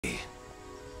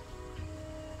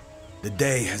The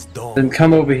day has dawned. Then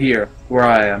come over here, where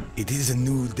I am. It is a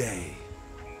new day.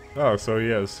 Oh, so he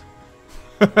is.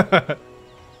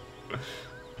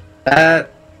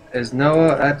 That is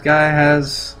Noah. That guy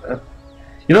has a...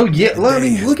 You know, yeah, The look, I day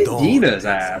mean, has look at dawned, Dina's Princess.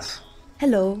 ass.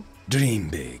 Hello. Dream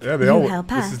big. Yeah, they You all. help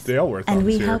This us, is they all wear thumbs and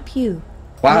we here. help you.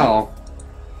 Wow.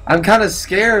 I'm kind of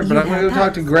scared, but You I'm gonna go help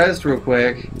talk to Grest real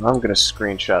quick. I'm gonna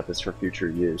screenshot this for future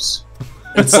use.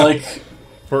 It's like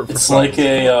For it's fun. like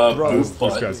a This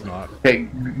booth guy's button. not. Okay,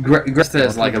 Grest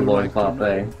has like a loincloth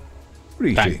thing.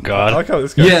 Thank I God. like how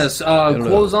this guy. Yes,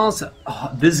 Quozons,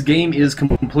 this game is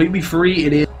completely free.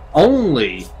 It is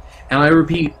only, and I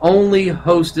repeat, only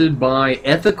hosted by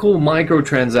ethical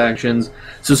microtransactions.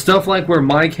 So stuff like where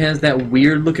Mike has that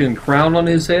weird looking crown on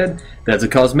his head, that's a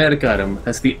cosmetic item.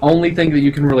 That's the only thing that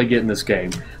you can really get in this game.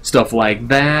 Stuff like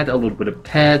that, a little bit of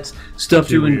pets, stuff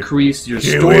to Kiwi. increase your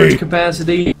Kiwi. storage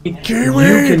capacity. Kiwi.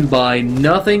 You can buy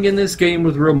nothing in this game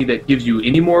with real money that gives you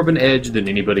any more of an edge than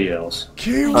anybody else.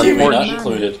 Kiwi not Unfortunately,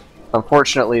 included.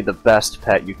 unfortunately, the best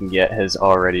pet you can get has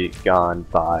already gone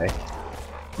by.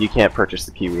 You can't purchase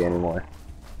the kiwi anymore.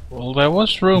 Well, there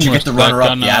was rumors get the that runner-up,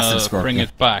 the gonna acid bring scorpion?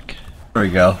 it back. There we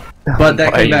go. But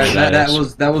that came Right. back.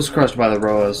 That was crushed by the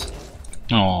Roas.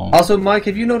 Oh. Also, Mike,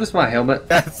 have you noticed my helmet?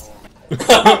 Yes.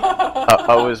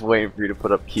 I was waiting for you to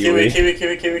put up Kiwi, kiwi. kiwi,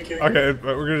 kiwi, kiwi, kiwi. Okay,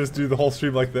 but we're gonna just do the whole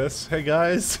stream like this. Hey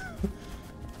guys.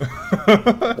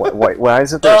 Why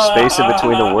isn't there space in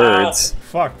between the words?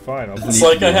 Fuck. Fine. I'll It's just...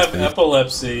 like I have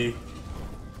epilepsy.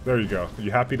 There you go.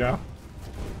 You happy now?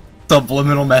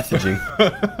 Subliminal messaging.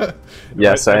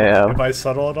 Yes, I am. Am I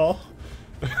subtle at all?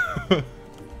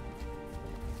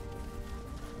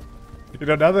 You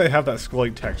know, now that I have that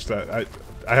scrolling text, I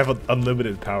have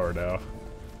unlimited power now.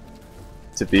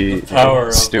 To be Power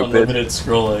of stupid. unlimited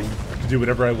scrolling. I can do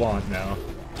whatever I want now.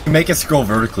 You make it scroll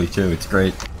vertically too. It's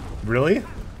great. Really?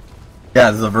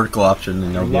 Yeah, there's a vertical option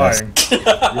in You're OBS. lying.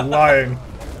 You're lying.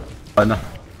 But no.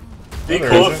 Be Where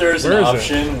cool is if it? there's an Where is it?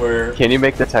 option where Can you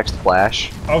make the text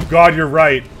flash? Oh god, you're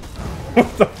right.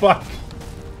 What the fuck?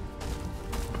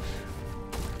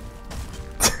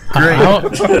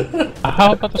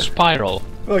 How about the spiral?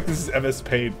 I feel like this is MS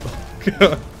Paint.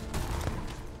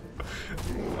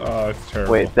 Oh, it's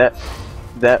terrible. Wait, that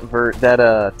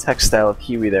text style of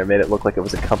kiwi there made it look like it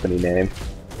was a company name.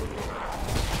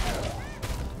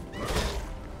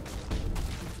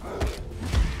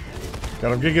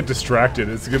 God, I'm gonna get distracted.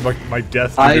 It's gonna be like my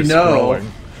death. I due to know.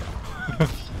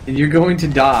 And you're going to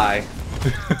die.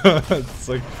 Scrolling. It's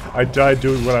like I died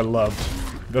doing what I loved,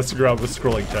 messing around with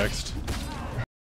scrolling text.